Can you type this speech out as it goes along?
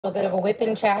A bit of a WIP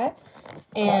and Chat,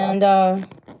 and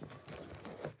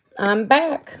I'm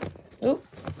back. Oop,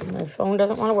 my phone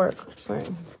doesn't want to work.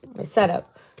 My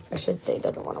setup, I should say,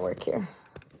 doesn't want to work here.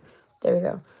 There we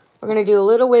go. We're going to do a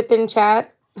little WIP and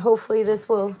Chat. Hopefully this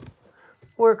will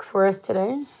work for us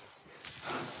today,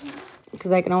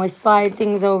 because I can always slide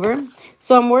things over.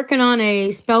 So I'm working on a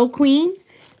Spell Queen.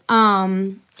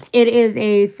 It is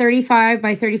a 35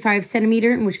 by 35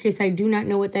 centimeter, in which case I do not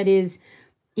know what that is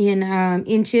in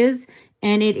inches,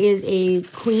 and it is a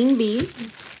queen bee,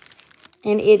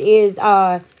 and it is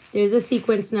there's a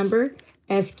sequence number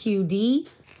SQD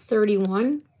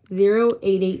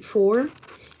 3108884,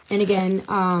 and again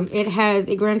it has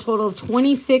a grand total of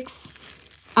 26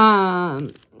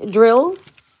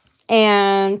 drills,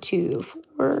 and 2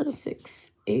 4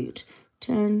 6 8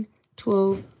 10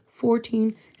 12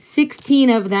 14 16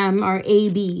 of them are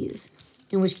ABs,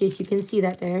 in which case you can see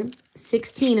that there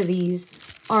 16 of these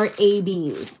are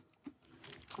ABs.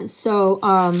 So,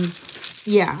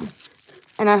 yeah.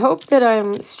 And I hope that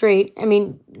I'm straight. I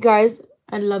mean, guys,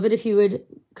 I'd love it if you would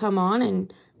come on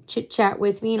and chit-chat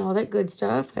with me and all that good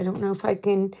stuff. I don't know if I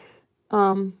can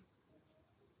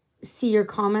see your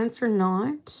comments or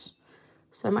not.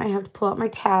 So I might have to pull out my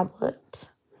tablet.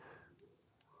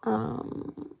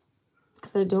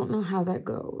 Because I don't know how that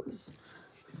goes.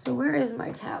 So where is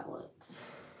my tablet?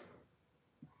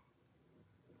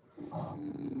 I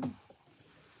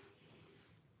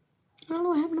don't know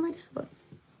what happened to my tablet.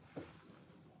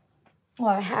 Well,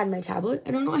 I had my tablet.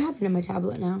 I don't know what happened to my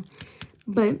tablet now.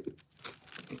 But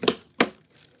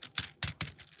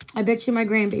I bet you my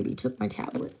grandbaby took my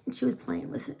tablet and she was playing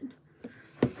with it.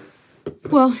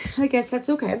 Well, I guess that's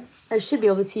okay. I should be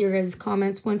able to see your guys'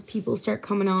 comments once people start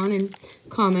coming on and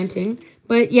commenting.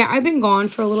 But yeah, I've been gone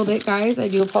for a little bit, guys. I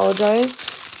do apologize.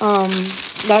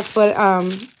 That's what I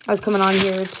was coming on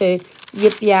here to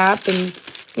yip yap, and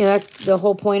you know, that's the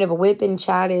whole point of a WIP and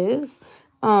Chat is.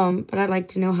 But I'd like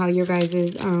to know how your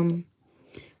guys'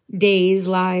 days,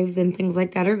 lives, and things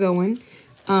like that are going.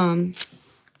 You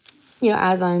know,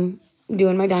 as I'm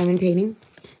doing my diamond painting.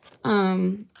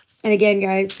 And again,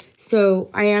 guys,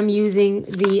 so I am using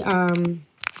the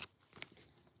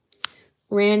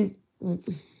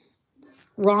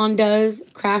Rhonda's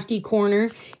Crafty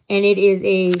Corner, and it is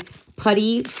a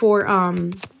putty for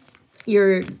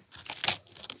your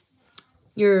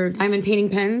diamond painting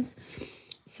pens.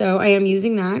 So I am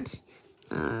using that.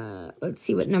 Let's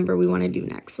see what number we want to do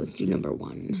next. Let's do number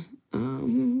 1.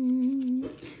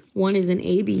 1 is an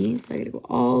AB, so I got to go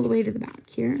all the way to the back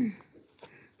here.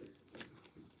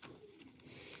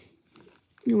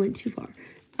 I went too far.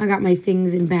 I got my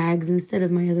things in bags instead of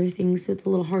my other things, so it's a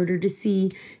little harder to see,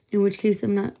 in which case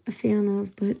I'm not a fan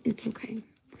of, but it's okay.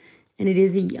 And it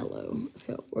is a yellow,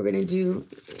 so we're going to do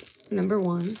number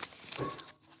 1.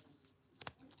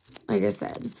 Like I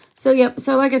said. So, yep.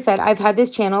 So, like I said, I've had this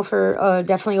channel for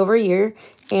definitely over a year.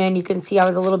 And you can see I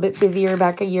was a little bit busier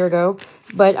back a year ago.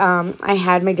 But I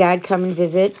had my dad come and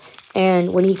visit.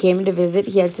 And when he came to visit,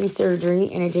 he had some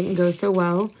surgery. And it didn't go so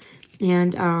well.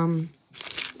 And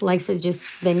life has just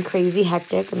been crazy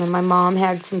hectic. And then my mom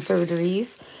had some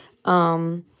surgeries.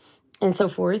 And so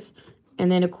forth.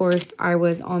 And then, of course, I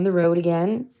was on the road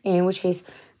again. In which case,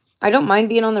 I don't mind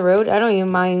being on the road. I don't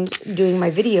even mind doing my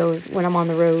videos when I'm on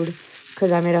the road,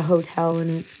 because I'm at a hotel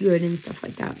and it's good and stuff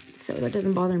like that. So that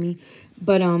doesn't bother me.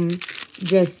 But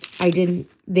they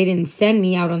didn't send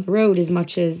me out on the road as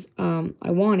much as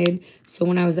I wanted. So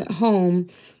when I was at home,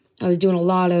 I was doing a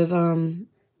lot of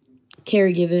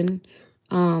caregiving,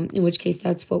 in which case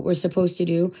that's what we're supposed to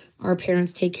do. Our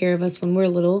parents take care of us when we're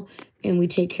little, and we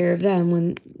take care of them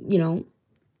when, you know,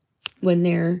 when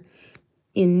they're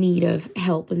in need of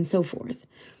help and so forth.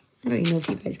 I don't even know if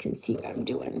you guys can see what I'm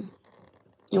doing.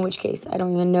 In which case, I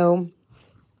don't even know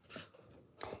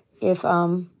if,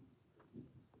 there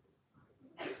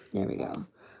we go.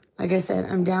 Like I said,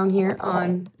 I'm down here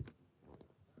on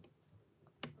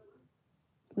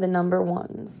the number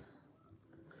 1s.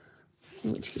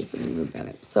 In which case, let me move that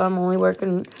up. So I'm only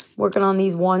working on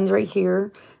these 1s right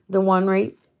here, the 1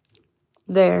 right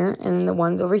there, and the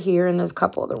 1s over here, and there's a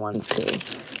couple other ones too.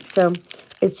 So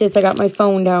it's just I got my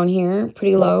phone down here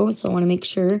pretty low, so I want to make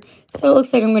sure. So it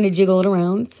looks like I'm going to jiggle it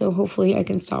around, so hopefully I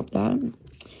can stop that.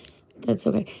 That's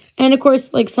okay. And, of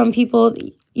course, like some people,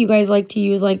 you guys like to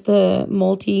use, like, the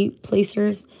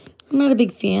multi-placers. I'm not a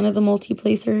big fan of the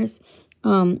multi-placers.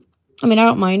 I mean, I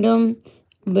don't mind them,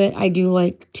 but I do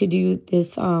like to do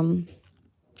this, the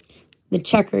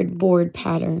checkered board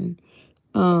pattern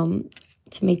to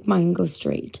make mine go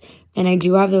straight. And I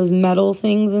do have those metal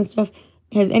things and stuff.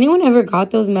 Has anyone ever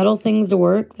got those metal things to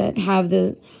work that have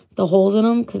the holes in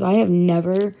them? Because I have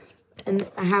never And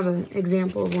I have an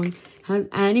example of one. Has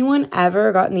anyone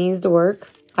ever gotten these to work?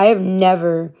 I have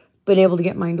never been able to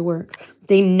get mine to work.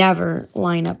 They never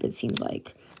line up, it seems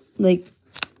like. Like,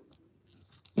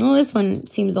 well, this one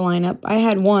seems to line up. I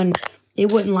had one.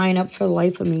 It wouldn't line up for the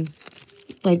life of me.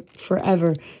 Like,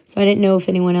 forever. So I didn't know if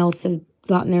anyone else has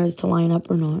gotten theirs to line up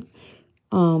or not.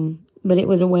 But it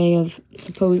was a way of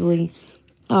supposedly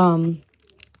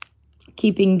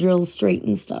keeping drills straight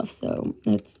and stuff. So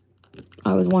that's,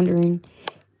 I was wondering.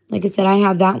 Like I said, I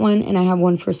have that one, and I have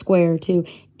one for square too.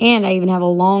 And I even have a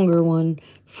longer one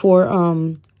for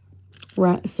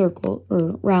circle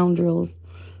or round drills.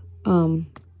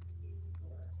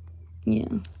 Yeah.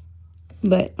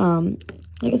 But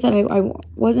like I said, I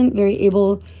wasn't very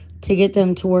able to get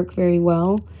them to work very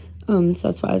well. So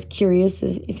that's why I was curious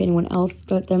if anyone else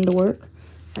got them to work.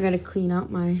 I gotta clean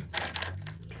out my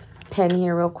pen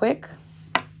here real quick.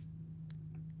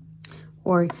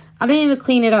 Or I don't even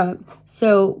clean it up.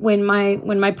 So when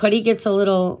my putty gets a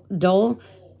little dull,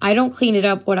 I don't clean it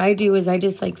up. What I do is I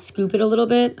just like scoop it a little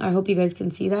bit. I hope you guys can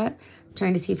see that. I'm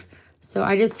trying to see if, so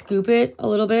I just scoop it a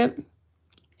little bit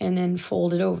and then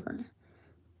fold it over.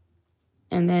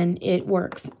 And then it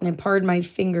works. And I pardon my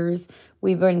fingers.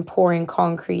 We've been pouring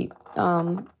concrete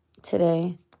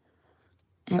today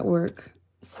at work.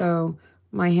 So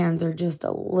my hands are just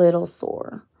a little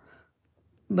sore.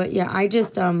 But yeah, I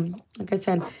just, like I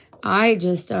said, I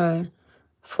just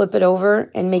flip it over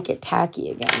and make it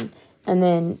tacky again. And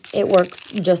then it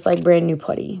works just like brand new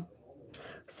putty.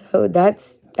 So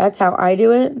that's how I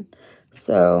do it.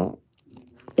 So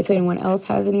if anyone else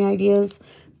has any ideas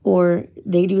or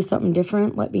they do something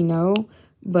different, let me know.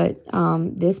 But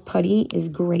this putty is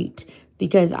great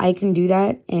because I can do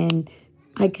that, and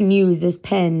I can use this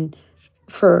pen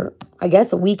for, I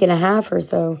guess, a week and a half or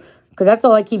so. Because that's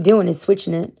all I keep doing is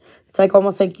switching it. It's like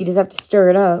almost like you just have to stir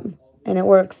it up. And it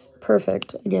works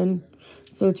perfect again.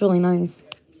 So it's really nice.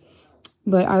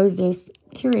 But I was just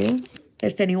curious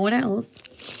if anyone else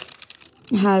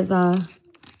has,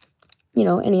 you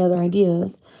know, any other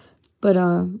ideas. But,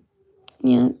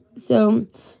 yeah. So,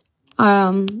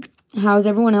 how's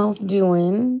everyone else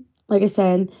doing? Like I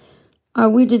said,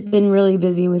 we've just been really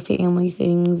busy with family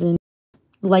things and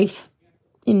life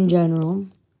in general.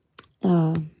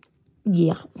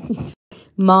 Yeah.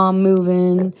 Mom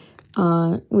moving.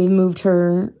 We moved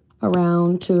her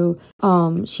around to,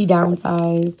 she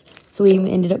downsized. So we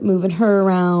ended up moving her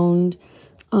around.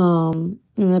 And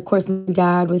of course, my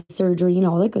dad with surgery and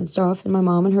all that good stuff. And my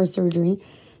mom and her surgery.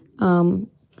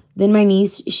 Then my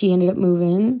niece, she ended up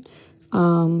moving.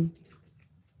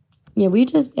 Yeah,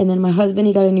 and then my husband,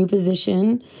 he got a new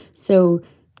position. So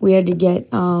we had to get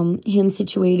him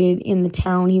situated in the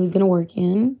town he was going to work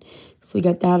in. So we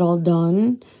got that all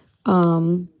done.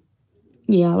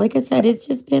 Yeah, like I said, it's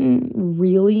just been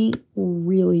really,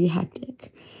 really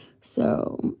hectic.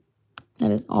 So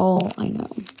that is all I know.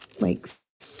 Like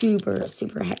super,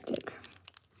 super hectic.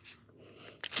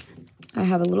 I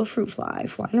have a little fruit fly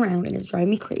flying around and it's driving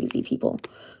me crazy, people.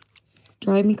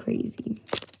 Drive me crazy.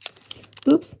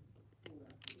 Oops.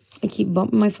 I keep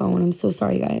bumping my phone. I'm so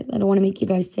sorry, guys. I don't want to make you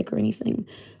guys sick or anything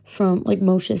from like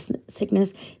motion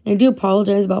sickness. And I do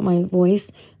apologize about my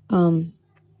voice.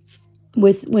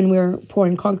 When we're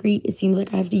pouring concrete, it seems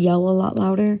like I have to yell a lot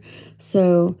louder.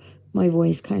 So my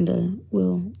voice kind of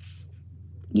will,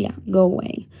 yeah, go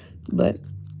away. But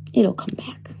it'll come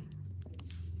back.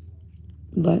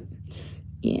 But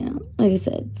yeah, like I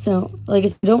said. So like I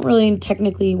said, I don't really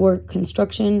technically work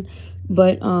construction,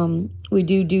 but we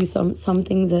do some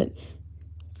things that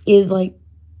is like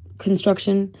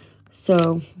construction.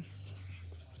 So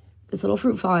this little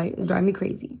fruit fly is driving me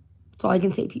crazy. That's all I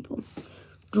can say, people.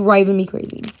 Driving me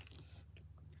crazy.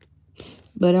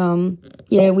 But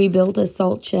yeah, we built a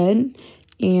salt shed,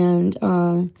 and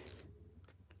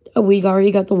we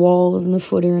already got the walls and the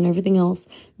footer and everything else.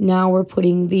 Now we're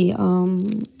putting the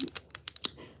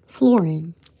floor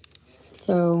in.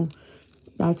 So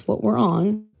that's what we're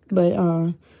on.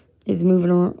 But it's moving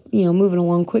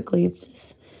along quickly. It's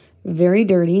just very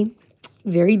dirty,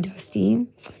 very dusty.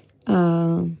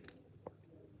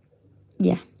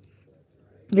 Yeah,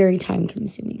 very time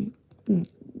consuming. You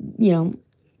know,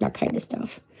 that kind of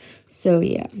stuff. So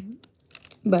yeah,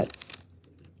 but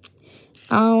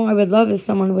I would love if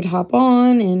someone would hop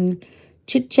on and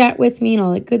chit chat with me and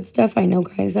all that good stuff. I know,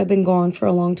 guys, I've been gone for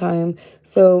a long time,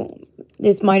 so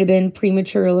this might have been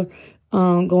premature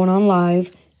going on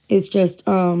live. It's just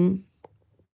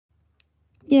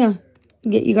yeah,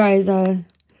 get you guys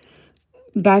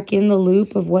back in the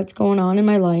loop of what's going on in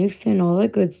my life and all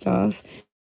that good stuff,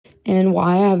 and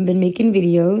why I haven't been making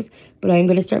videos, but I'm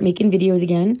going to start making videos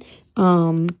again.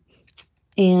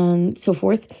 and so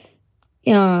forth.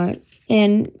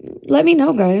 And let me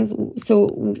know, guys. So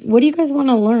what do you guys want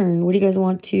to learn? What do you guys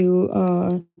want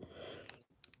to,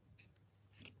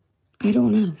 I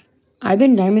don't know. I've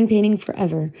been diamond painting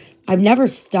forever. I've never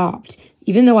stopped.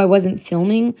 Even though I wasn't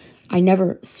filming, I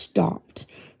never stopped.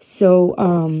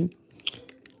 So,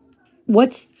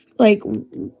 what's like,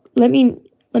 let me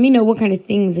know what kind of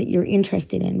things that you're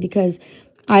interested in, because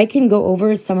I can go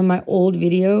over some of my old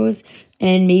videos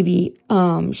and maybe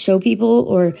show people,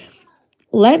 or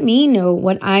let me know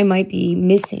what I might be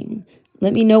missing.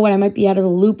 Let me know what I might be out of the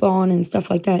loop on and stuff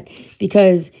like that.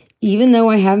 Because even though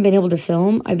I haven't been able to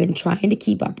film, I've been trying to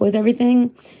keep up with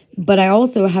everything. But I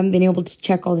also haven't been able to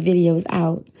check all the videos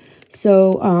out.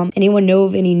 So anyone know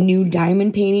of any new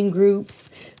diamond painting groups,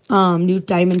 new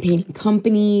diamond painting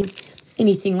companies,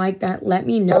 anything like that? Let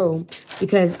me know,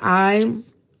 because I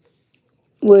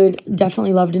would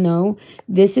definitely love to know.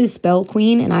 This is Spell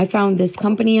Queen, and I found this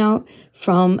company out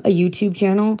from a YouTube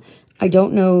channel. I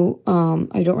don't know,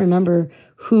 I don't remember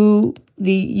who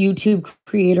the YouTube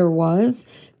creator was,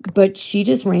 but she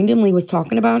just randomly was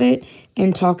talking about it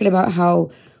and talking about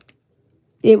how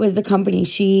it was the company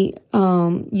she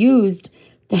used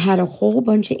that had a whole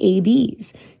bunch of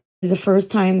ABs. It was the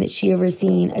first time that she ever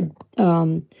seen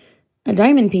a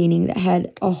diamond painting that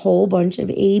had a whole bunch of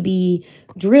AB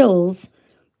drills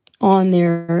on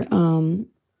their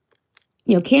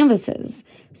canvases.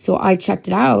 So I checked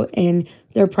it out, and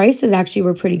their prices actually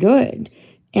were pretty good.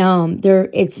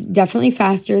 It's definitely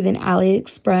faster than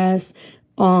AliExpress,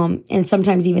 and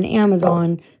sometimes even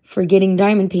Amazon for getting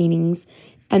diamond paintings.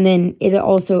 And then it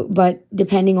also, but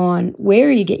depending on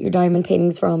where you get your diamond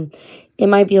paintings from, it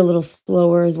might be a little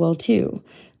slower as well too.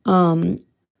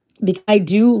 Because I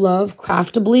do love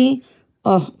Craftably.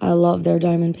 Oh, I love their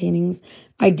diamond paintings.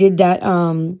 I did that.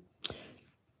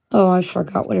 Oh, I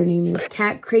forgot what her name is.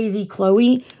 Cat Crazy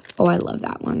Chloe. Oh, I love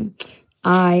that one.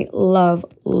 I love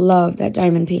that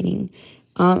diamond painting.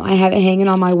 I have it hanging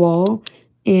on my wall,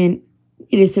 and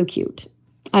it is so cute.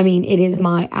 I mean, it is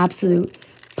my absolute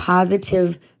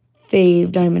positive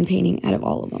fave diamond painting out of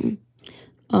all of them.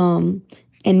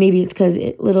 And maybe it's because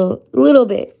it little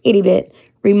bit, itty bit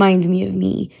reminds me of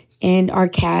me and our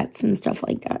cats and stuff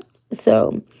like that.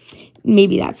 So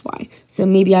maybe that's why. So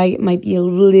maybe I might be a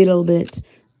little bit,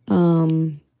 what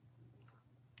do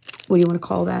you want to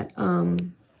call that?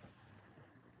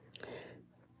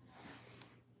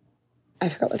 I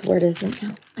forgot what the word is right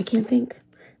now. I can't think.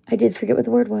 I did forget what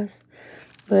the word was.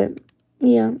 But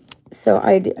yeah, so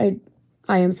I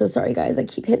am so sorry, guys. I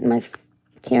keep hitting my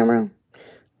camera.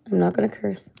 I'm not going to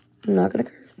curse. I'm not going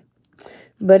to curse.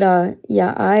 But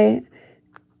yeah,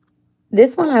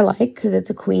 this one I like because it's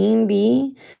a queen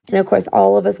bee. And of course,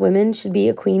 all of us women should be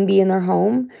a queen bee in their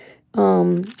home.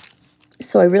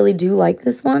 So I really do like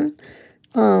this one.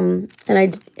 And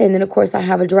then of course I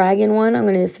have a dragon one I'm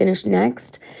going to finish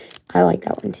next. I like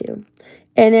that one too.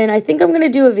 And then I think I'm going to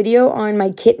do a video on my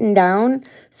kitten down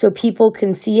so people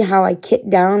can see how I kit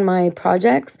down my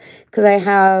projects, because I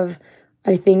have,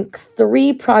 I think,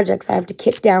 3 projects I have to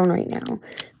kit down right now.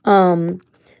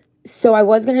 So I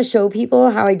was going to show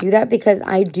people how I do that, because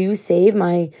I do save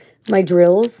my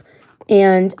drills.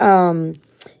 And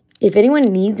if anyone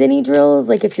needs any drills,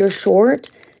 like if you're short,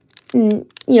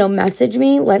 message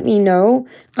me, let me know.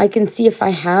 I can see if I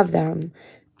have them.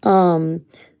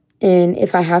 And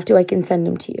if I have to, I can send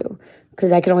them to you,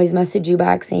 because I can always message you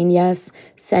back saying yes,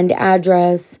 send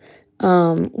address,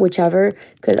 whichever,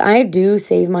 because I do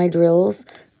save my drills,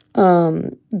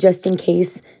 just in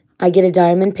case I get a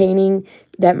diamond painting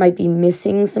that might be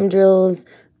missing some drills,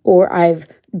 or I've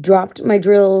dropped my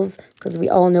drills, because we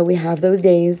all know we have those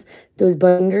days, those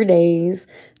bunger days.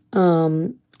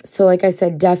 So like I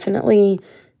said, definitely,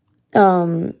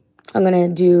 I'm going to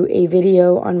do a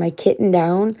video on my kitten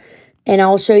down, and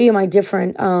I'll show you my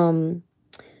different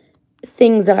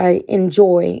things that I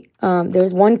enjoy.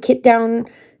 There's one kit down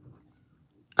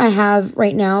I have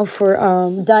right now for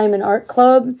Diamond Art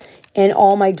Club, and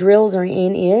all my drills are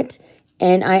in it,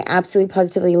 and I absolutely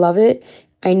positively love it.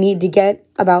 I need to get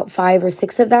about 5 or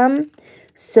 6 of them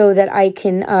so that I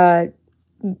can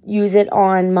use it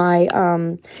on my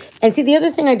and see, the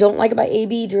other thing I don't like about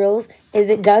AB drills is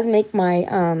it does make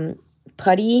my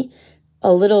putty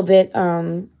a little bit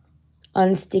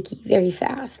unsticky very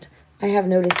fast. I have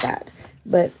noticed that,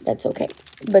 but that's okay.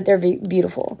 But they're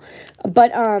beautiful.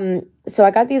 But so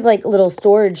I got these like little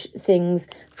storage things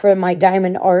for my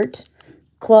Diamond Art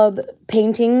Club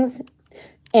paintings,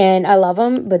 and I love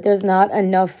them, but there's not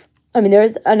enough. I mean,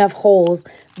 there's enough holes,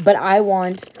 but I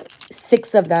want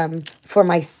 6 of them for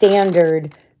my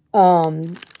standard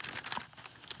Diamond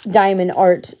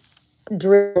Art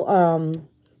drill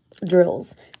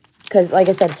drills. Because, like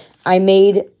I said, I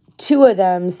made 2 of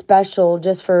them special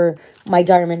just for my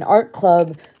Diamond Art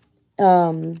Club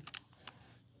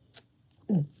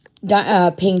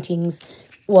paintings.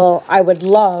 Well, I would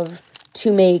love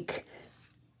to make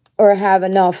or have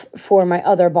enough for my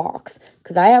other box.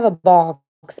 Because I have a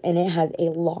box and it has a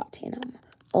lot in them.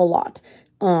 A lot.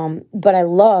 But I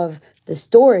love the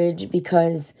storage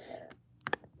because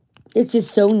it's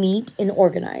just so neat and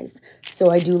organized. So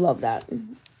I do love that.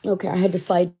 Okay, I had to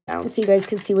slide down so you guys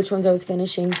could see which ones I was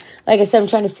finishing. Like I said, I'm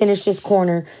trying to finish this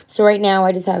corner. So right now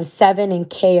I just have 7 and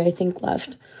K, I think,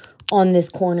 left on this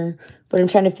corner. But I'm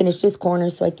trying to finish this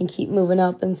corner so I can keep moving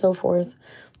up and so forth.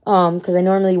 Because I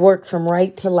normally work from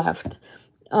right to left.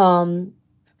 Because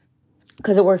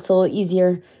it works a little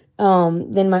easier.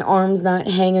 Then my arm's not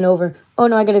hanging over. Oh,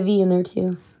 no, I got a V in there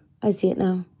too. I see it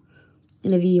now.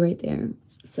 And a V right there.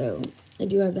 So I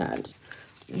do have that.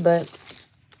 But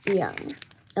yeah.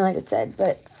 And like I said,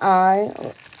 but I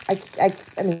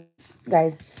mean,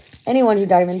 guys, anyone who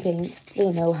diamond paints, they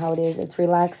know how it is. It's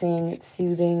relaxing, it's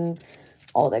soothing,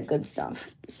 all that good stuff.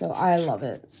 So I love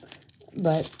it.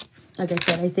 But like I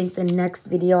said, I think the next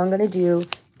video I'm going to do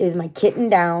is my kitten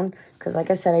down. Because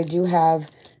like I said, I do have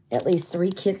at least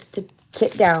 3 kits to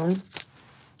kit down.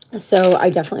 So I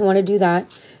definitely want to do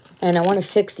that. And I want to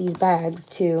fix these bags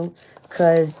too.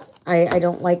 Because I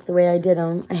don't like the way I did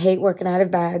them. I hate working out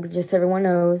of bags, just so everyone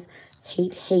knows.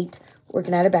 Hate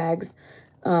working out of bags.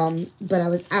 But I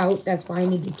was out. That's why I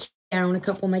need to kit down a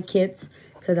couple of my kits.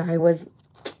 Because I was,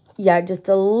 yeah, just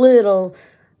a little,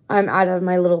 I'm out of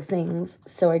my little things.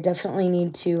 So I definitely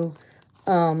need to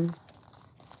do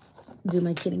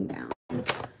my kitting down.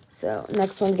 So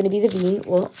next one's going to be the V.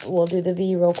 We'll do the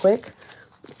V real quick.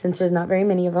 Since there's not very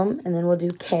many of them. And then we'll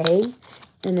do K.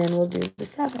 And then we'll do the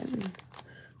 7.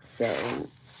 So,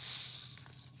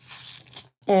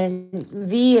 and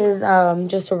V is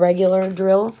just a regular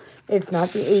drill. It's not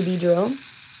the AB drill.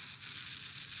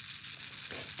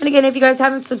 And again, if you guys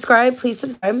haven't subscribed, please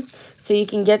subscribe so you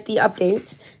can get the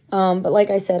updates. But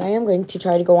like I said, I am going to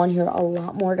try to go on here a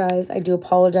lot more, guys. I do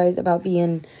apologize about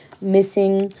being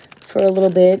missing for a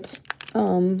little bit.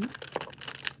 Because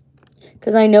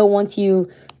I know once you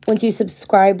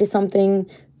subscribe to something,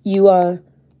 you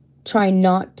try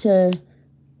not to,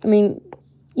 I mean,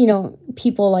 you know,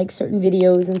 people like certain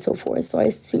videos and so forth. So I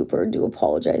super do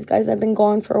apologize, guys. I've been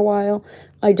gone for a while.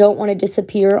 I don't want to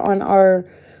disappear on our,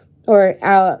 or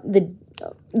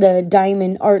the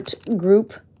diamond art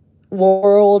group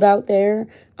world out there.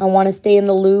 I want to stay in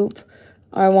the loop.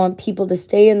 I want people to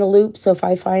stay in the loop. So if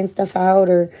I find stuff out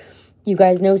or you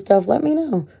guys know stuff, let me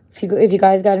know. If you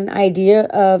guys got an idea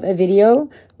of a video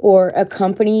or a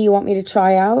company you want me to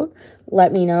try out,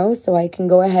 let me know so I can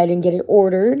go ahead and get it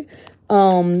ordered.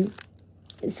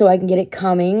 So I can get it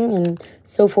coming and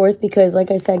so forth. Because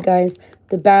like I said, guys,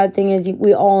 the bad thing is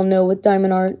we all know with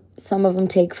diamond art, some of them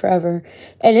take forever.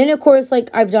 And then, of course, like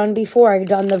I've done before, I've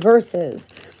done the verses.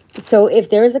 So if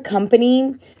there's a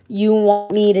company you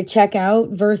want me to check out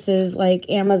versus like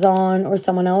Amazon or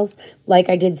someone else, like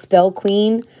I did Spell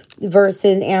Queen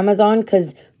versus Amazon,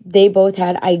 because they both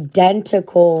had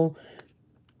identical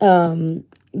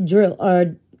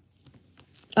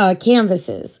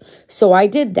canvases. So I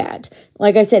did that.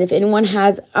 Like I said, if anyone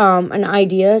has an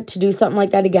idea to do something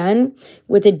like that again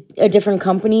with a different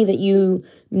company that you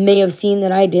may have seen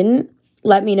that I didn't,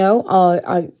 let me know.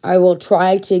 I will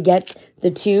try to get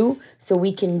the 2 so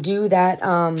we can do that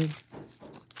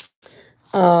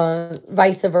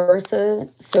vice versa.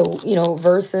 So, you know,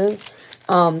 versus.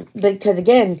 Because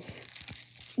again,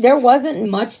 there wasn't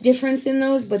much difference in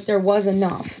those, but there was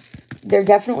enough. There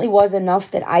definitely was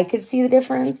enough that I could see the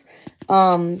difference,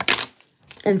 and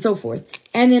so forth.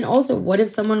 And then also, what if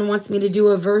someone wants me to do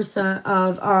a versa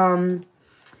of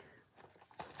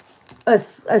a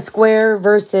square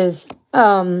versus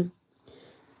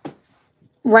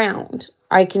round?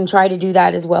 I can try to do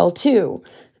that as well too,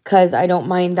 because I don't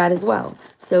mind that as well.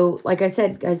 So, like I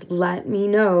said, guys, let me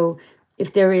know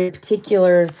if there is a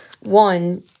particular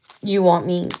one you want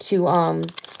me to,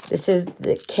 this is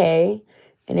the K,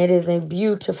 and it is a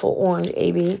beautiful orange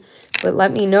AB, but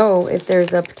let me know if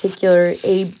there's a particular,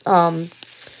 you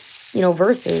know,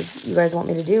 verses you guys want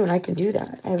me to do, and I can do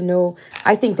that.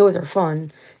 I think those are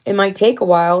fun. It might take a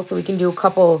while, so we can do a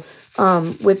couple,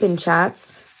 WIP and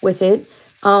chats with it.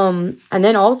 And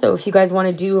then also, if you guys want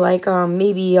to do, like,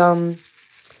 maybe,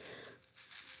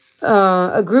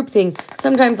 a group thing.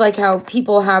 Sometimes, like how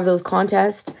people have those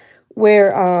contests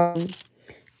where,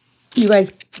 you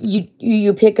guys,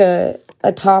 you pick a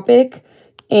topic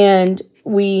and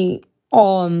we,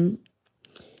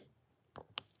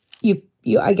 you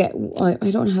I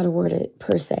don't know how to word it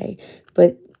per se,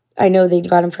 but I know they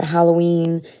got them for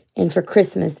Halloween and for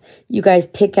Christmas. You guys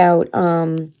pick out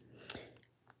a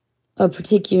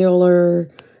particular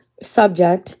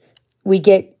subject. We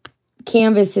get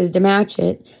canvases to match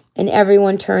it, and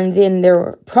everyone turns in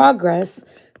their progress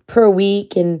per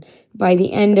week, and by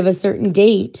the end of a certain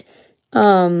date,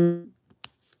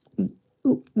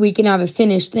 we can have a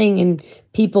finished thing and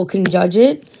people can judge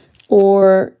it.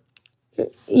 Or,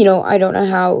 you know, I don't know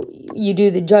how you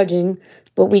do the judging,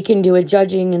 but we can do a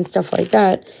judging and stuff like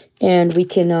that, and we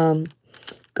can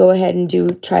go ahead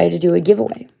and try to do a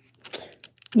giveaway.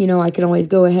 You know, I can always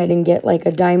go ahead and get like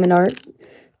a diamond art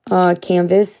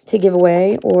canvas to give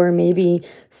away, or maybe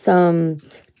some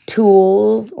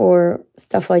tools or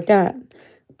stuff like that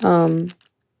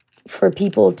for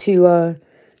people to,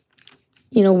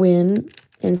 you know, win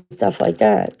and stuff like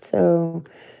that. So,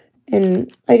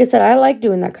 and like I said, I like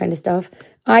doing that kind of stuff.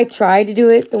 I tried to do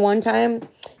it the one time,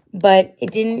 but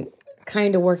it didn't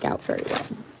kind of work out very well.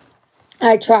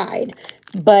 I tried,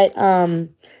 but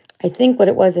I think what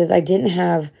it was is I didn't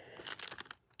have,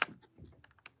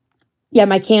 yeah,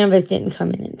 my canvas didn't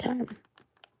come in time.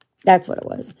 That's what it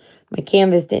was. My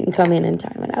canvas didn't come in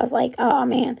time, and I was like, oh,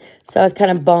 man. So I was kind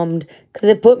of bummed because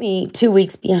it put me 2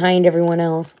 weeks behind everyone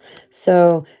else.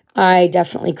 So I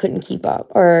definitely couldn't keep up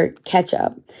or catch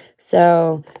up.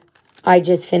 So I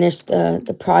just finished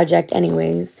the project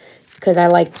anyways because I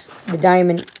liked the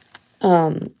diamond,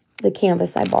 the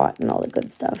canvas I bought and all the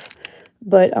good stuff.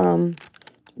 But,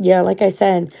 yeah, like I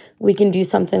said, we can do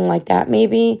something like that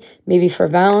maybe for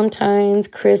Valentine's,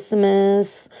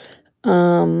 Christmas.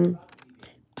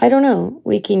 I don't know.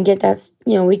 We can get that,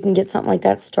 you know, we can get something like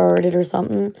that started or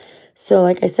something. So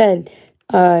like I said,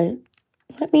 let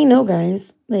me know,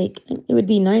 guys. Like, it would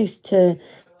be nice to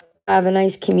have a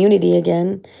nice community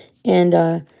again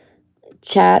and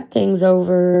chat things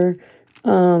over,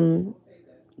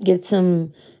 get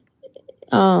some,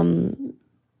 I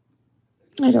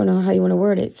don't know how you want to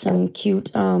word it, some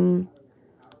cute,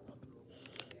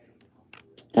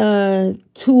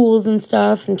 tools and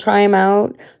stuff, and try them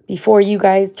out before you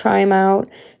guys try them out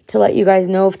to let you guys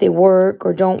know if they work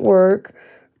or don't work.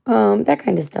 That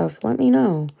kind of stuff. Let me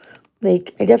know.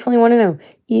 Like, I definitely want to know.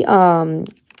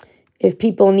 If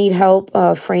people need help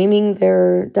framing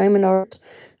their diamond art,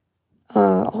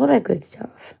 all that good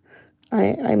stuff.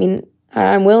 I mean,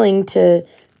 I'm willing to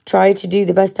try to do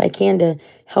the best I can to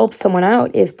help someone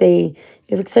out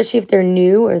especially if they're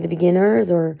new or the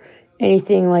beginners or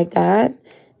anything like that.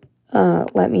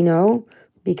 Let me know,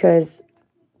 because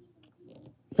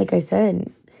like I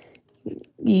said,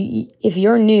 if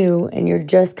you're new and you're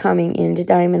just coming into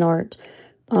diamond art,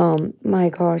 my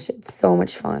gosh, it's so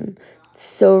much fun. It's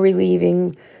so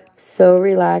relieving, so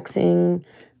relaxing.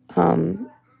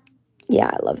 Yeah,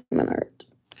 I love diamond art.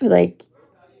 Like,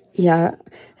 yeah,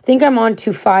 I think I'm on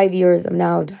to 5 years of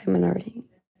now diamond arting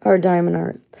or diamond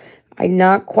art. I'm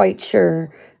not quite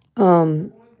sure,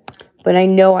 but I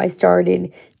know I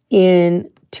started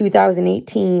in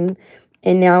 2018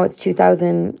 and now it's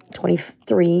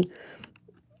 2023.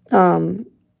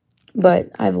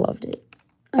 But I've loved it.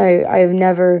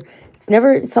 It's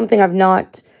never something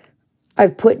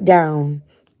I've put down.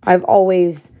 I've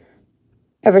always,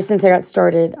 ever since I got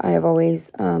started, I have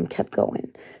always kept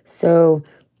going. So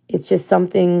it's just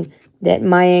something that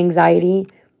my anxiety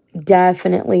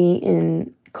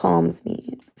definitely calms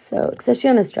me. So, especially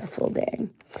on a stressful day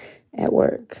at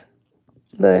work.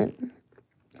 But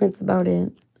that's about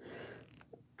it.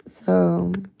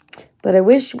 So, but I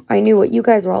wish I knew what you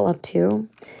guys were all up to.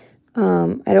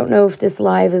 I don't know if this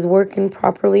live is working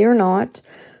properly or not.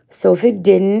 So if it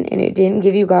didn't, and it didn't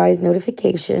give you guys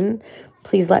notification,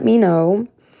 please let me know.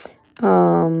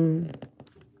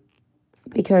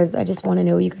 Because I just want to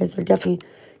know you guys are definitely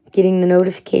getting the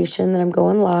notification that I'm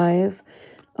going live.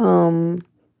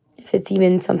 If it's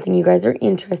even something you guys are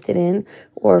interested in,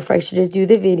 or if I should just do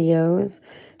the videos.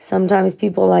 Sometimes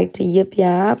people like to yip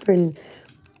yap and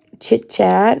chit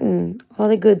chat and all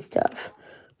the good stuff,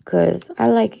 because I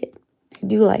like it. I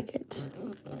do like it.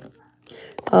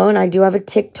 Oh, and I do have a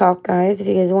TikTok, guys, if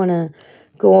you guys want to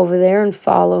go over there and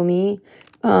follow me.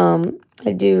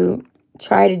 I do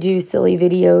try to do silly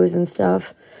videos and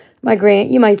stuff.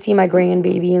 You might see my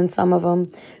grandbaby in some of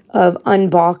them, of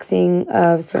unboxing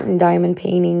of certain diamond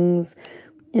paintings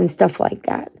and stuff like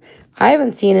that. I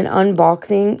haven't seen an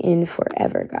unboxing in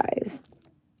forever, guys.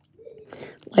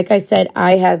 Like I said,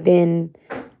 I have been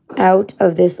out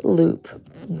of this loop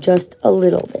just a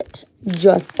little bit.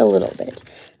 Just a little bit.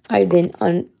 I've been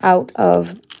out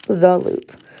of the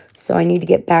loop. So I need to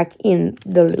get back in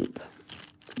the loop.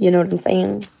 You know what I'm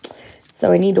saying?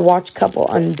 So I need to watch a couple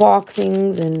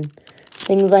unboxings and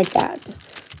things like that.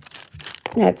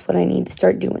 That's what I need to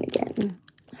start doing again.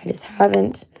 I just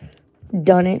haven't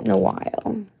done it in a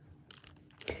while.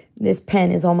 This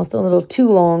pen is almost a little too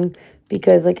long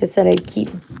because, like I said, I keep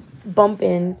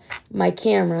bumping my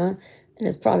camera and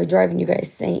it's probably driving you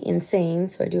guys insane,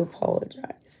 so I do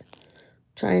apologize.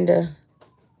 Trying to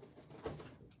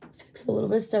fix a little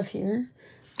bit of stuff here.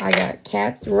 I got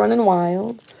cats running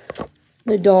wild.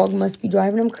 The dog must be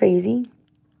driving them crazy.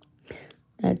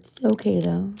 That's okay,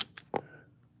 though.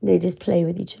 They just play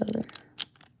with each other.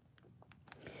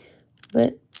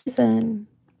 But, listen,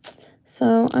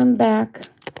 so I'm back.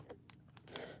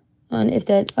 And if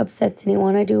that upsets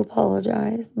anyone, I do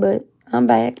apologize. But I'm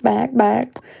back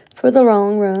for the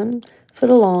long run.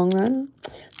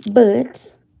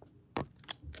 But,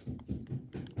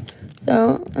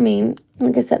 so, I mean,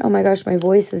 like I said, oh my gosh, my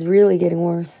voice is really getting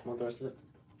worse.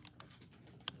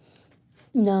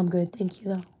 No, I'm good. Thank you,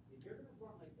 though.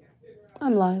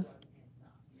 I'm live.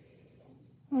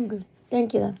 I'm good.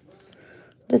 Thank you, though.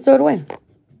 Just throw it away.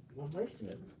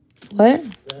 What?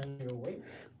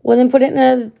 Well, then put it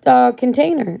in a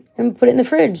container and put it in the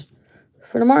fridge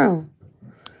for tomorrow.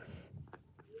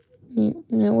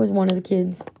 That was one of the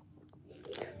kids.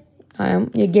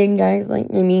 Again, guys, like,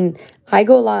 I mean, I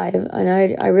go live, and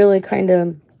I really kind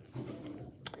of,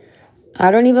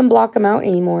 I don't even block them out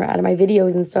anymore out of my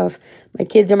videos and stuff. My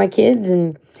kids are my kids,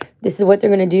 and this is what they're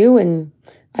going to do, and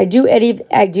I do edit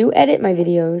my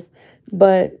videos,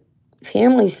 but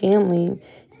family's family,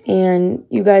 and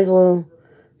you guys will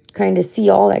kind of see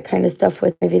all that kind of stuff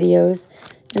with my videos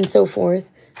and so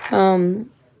forth.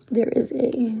 There is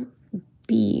a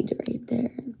bead right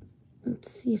there.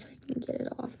 Let's see if I can get it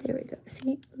off. There we go.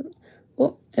 See?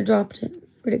 Oh, I dropped it.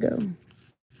 Where'd it go?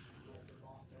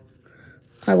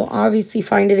 I will obviously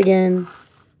find it again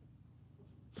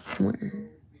somewhere.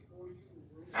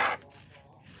 I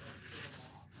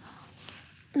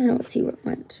don't see where it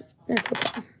went. That's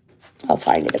okay. I'll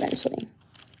find it eventually.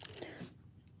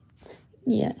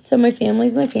 Yeah, so my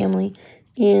family's my family,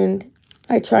 and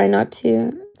I try not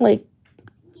to, like,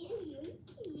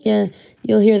 yeah,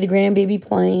 you'll hear the grandbaby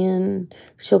playing.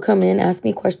 She'll come in, ask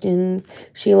me questions.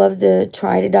 She loves to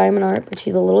try to diamond art, but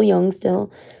she's a little young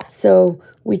still, so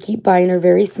we keep buying her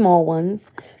very small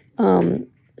ones,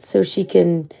 so she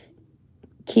can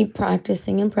keep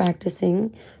practicing and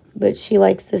practicing, but she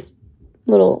likes this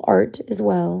little art as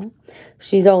well.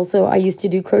 She's also, I used to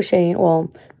do crochet. Well,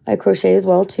 I crochet as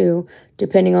well too,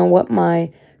 depending on what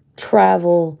my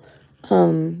travel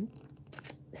thing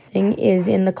is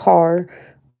in the car,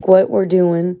 what we're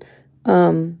doing.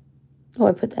 Oh,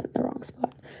 I put that in the wrong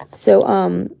spot.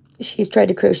 So she's tried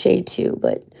to crochet too,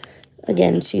 but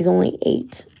again, she's only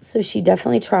 8, so she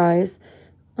definitely tries.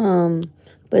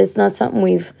 But it's not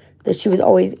something that she was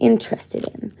always interested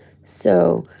in.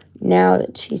 So now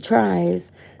that she tries,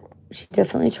 she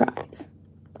definitely tries.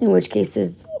 In which case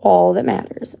is all that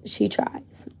matters. She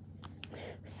tries.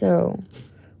 So,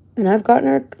 and I've gotten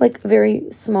her like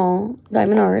very small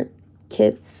diamond art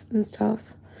kits and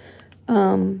stuff.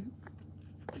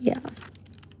 Yeah.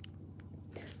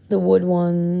 The wood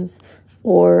ones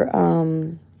or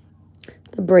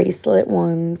the bracelet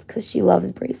ones, because she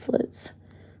loves bracelets.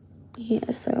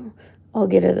 Yeah, so I'll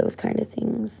get her those kind of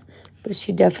things. But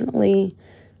she definitely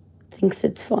thinks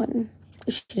it's fun.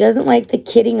 She doesn't like the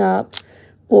kitting up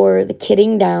or the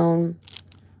kitting down.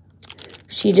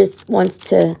 She just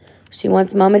wants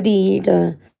Momma Dee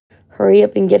to hurry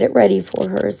up and get it ready for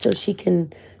her so she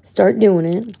can start doing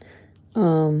it.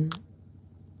 So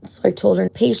I told her,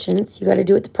 patience, you got to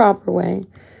do it the proper way.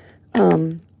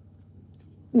 You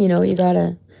know,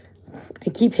 I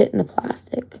keep hitting the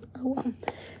plastic. Oh, well.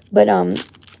 But,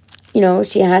 you know,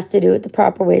 she has to do it the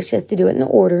proper way. She has to do it in the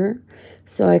order.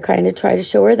 So I kind of try to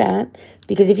show her that.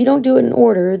 Because if you don't do it in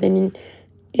order, then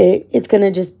it's going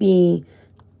to just be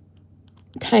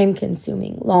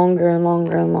time-consuming. Longer and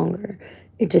longer and longer.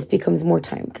 It just becomes more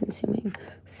time-consuming.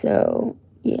 So,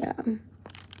 yeah.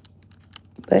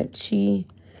 But she,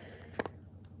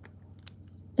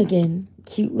 again,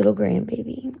 cute little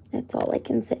grandbaby. That's all I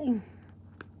can say.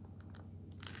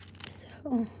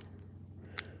 So,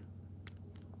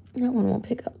 that one won't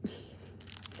pick up.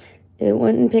 It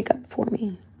wouldn't pick up for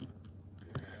me.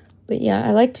 But yeah,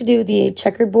 I like to do the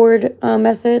checkerboard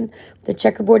method. The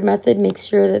checkerboard method makes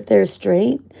sure that they're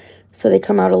straight. So they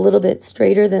come out a little bit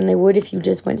straighter than they would if you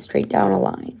just went straight down a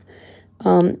line.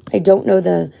 I don't know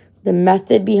the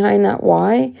method behind that,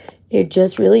 why. It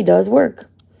just really does work.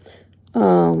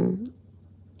 Someone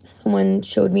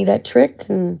showed me that trick,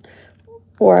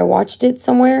 or I watched it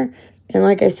somewhere. And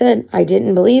like I said, I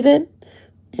didn't believe it.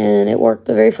 And it worked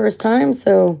the very first time,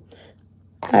 so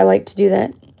I like to do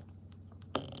that.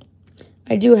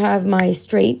 I do have my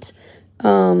straight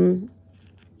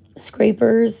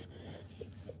scrapers,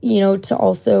 you know, to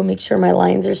also make sure my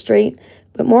lines are straight.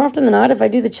 But more often than not, if I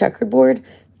do the checkered board,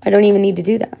 I don't even need to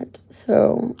do that.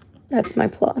 So that's my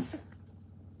plus.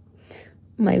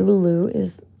 My Lulu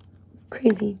is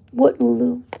crazy. What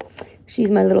Lulu?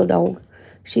 She's my little dog.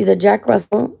 She's a Jack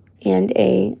Russell and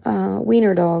a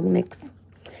wiener dog mix.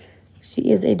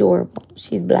 She is adorable.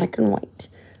 She's black and white.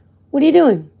 What are you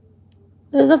doing?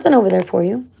 There's nothing over there for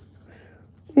you.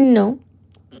 No.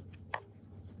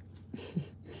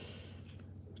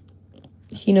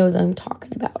 She knows I'm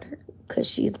talking about her because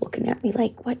she's looking at me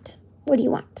like, what? What do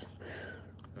you want?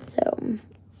 So,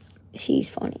 she's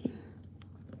funny.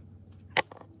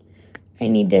 I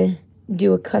need to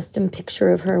do a custom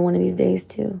picture of her one of these days,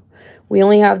 too. We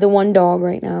only have the one dog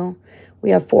right now.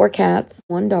 We have 4 cats,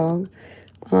 1 dog.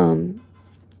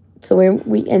 So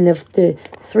we and the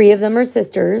 3 of them are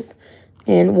sisters.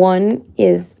 And 1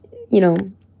 is, you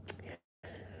know,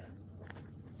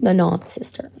 a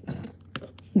non-sister.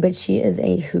 But she is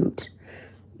a hoot.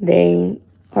 They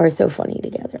are so funny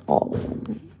together, all of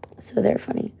them. So they're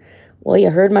funny. Well,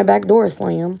 you heard my back door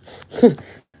slam.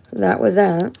 That was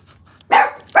that.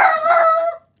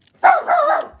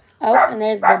 Oh, and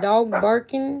there's the dog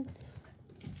barking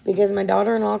because my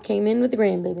daughter-in-law came in with the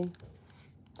grandbaby.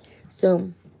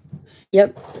 So,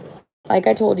 yep. Like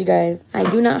I told you guys, I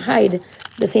do not hide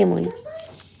the family.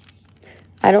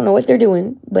 I don't know what they're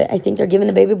doing, but I think they're giving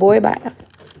the baby boy a bath.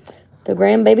 The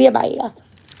grandbaby a bath.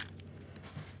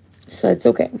 So it's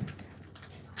okay.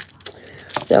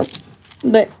 So,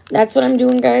 but that's what I'm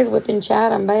doing, guys. WIP and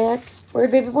Chat. I'm back.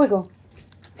 Where'd baby boy go?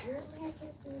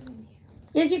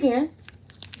 Yes, you can.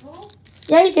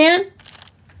 Yeah, you can.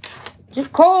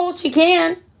 Just Cole, she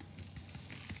can.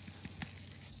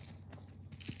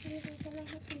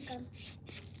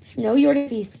 No, you already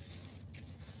piece.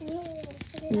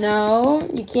 No,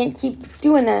 you can't keep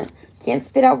doing that. Can't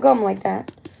spit out gum like that.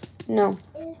 No.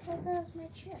 Because it was my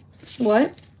chips.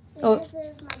 What? Because it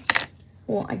was my chips.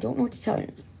 Well, I don't know what to tell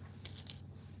you.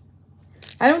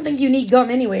 I don't think you need gum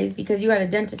anyways because you had a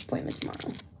dentist appointment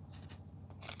tomorrow.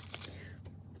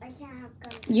 I can't have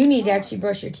gum. You need to actually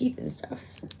brush your teeth and stuff.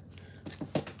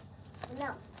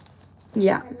 No.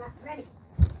 Yeah. I'm not ready.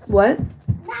 What?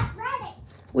 Not ready.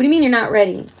 What do you mean you're not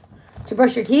ready? To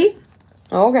brush your teeth?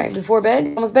 Oh, okay, before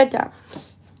bed? Almost bedtime.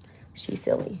 She's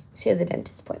silly. She has a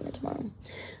dentist appointment tomorrow.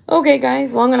 Okay,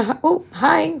 guys. Well, I'm going to... Oh,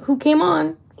 hi. Who came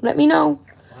on? Let me know.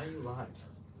 Why are you live?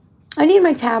 I need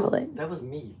my tablet. That was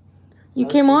me. You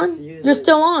came on? You're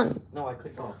still on. No, I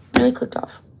clicked off. No, you clicked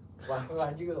off.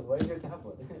 Why'd you go? Where's your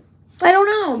tablet? I don't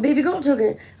know. Baby girl took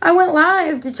it. I went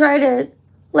live to try to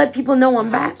let people know I'm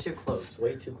back. Too close.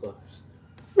 Way too close.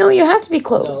 No, you have to be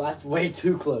close. No, that's way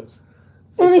too close.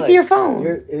 Well, let me see your phone.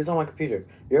 It's on my computer.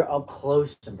 You're up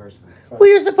close in person. Well,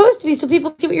 you're supposed to be so people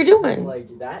can see what you're doing.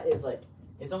 Like, that is like,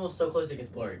 it's almost so close it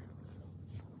gets blurry.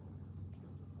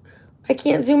 I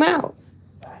can't zoom out.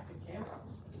 Back to camera.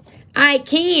 I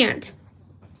can't.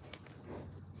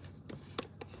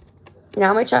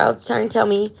 Now my child's trying to tell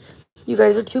me you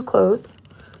guys are too close.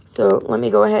 So let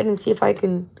me go ahead and see if I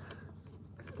can...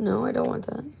 No, I don't want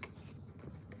that.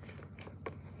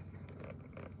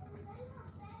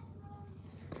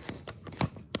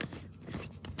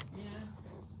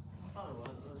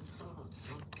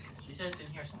 She said it's in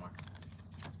here somewhere.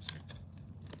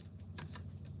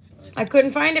 I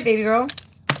couldn't find it, baby girl.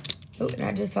 Oh,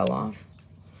 that just fell off.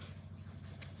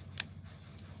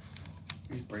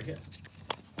 You just break it?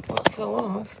 Well, it fell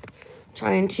off.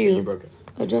 Trying to broke it.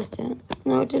 adjust it.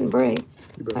 No, it didn't break.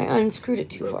 I unscrewed it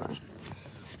too far.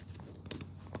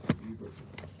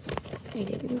 I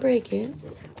didn't break it.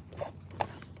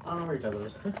 I don't know where your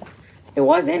tablet is. It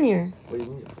was in here. What do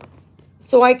you mean?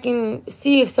 So I can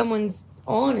see if someone's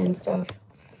on and stuff.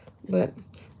 But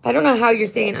I don't know how you're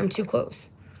saying I'm too close.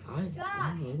 I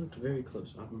looked very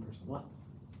close up in person. What?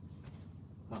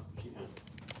 Oh, keep going.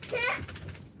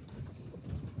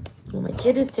 Well, my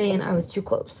kid is saying I was too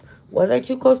close. Was I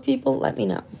too close, people? Let me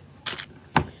know.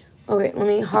 Okay, let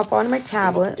me hop onto my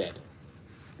tablet. It's dead.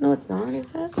 No, it's not, is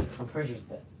that? I'm pretty sure it's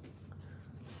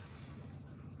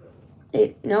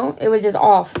dead. No, it was just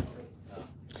off.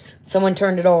 Someone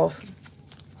turned it off.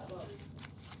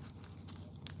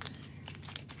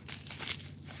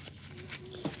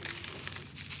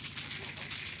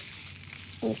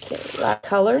 Okay, last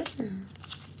color.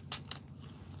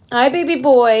 Hi, baby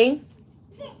boy.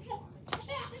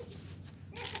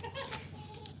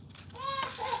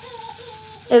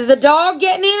 Is the dog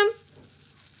getting him?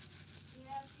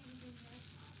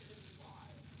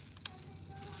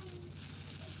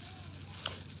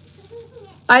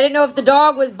 I didn't know if the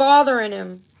dog was bothering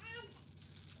him.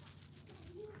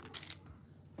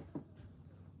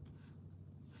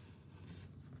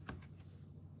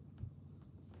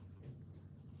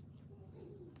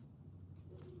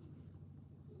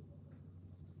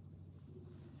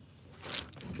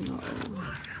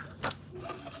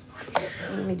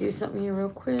 Let me do something here real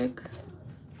quick.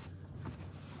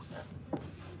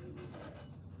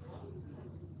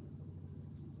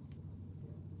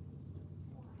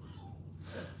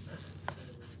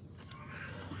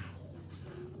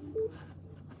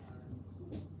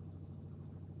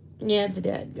 Yeah, it's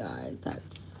dead, guys.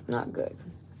 That's not good.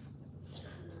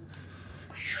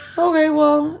 Okay,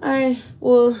 well,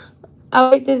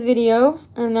 I'll make this video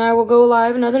and I will go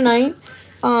live another night.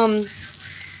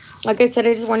 Like I said,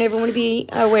 I just want everyone to be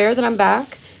aware that I'm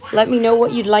back. Let me know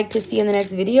what you'd like to see in the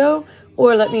next video,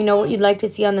 or let me know what you'd like to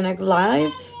see on the next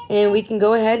live, and we can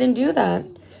go ahead and do that.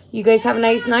 You guys have a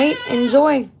nice night.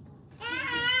 Enjoy.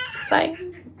 Bye.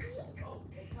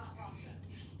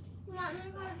 Want me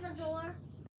to close the door?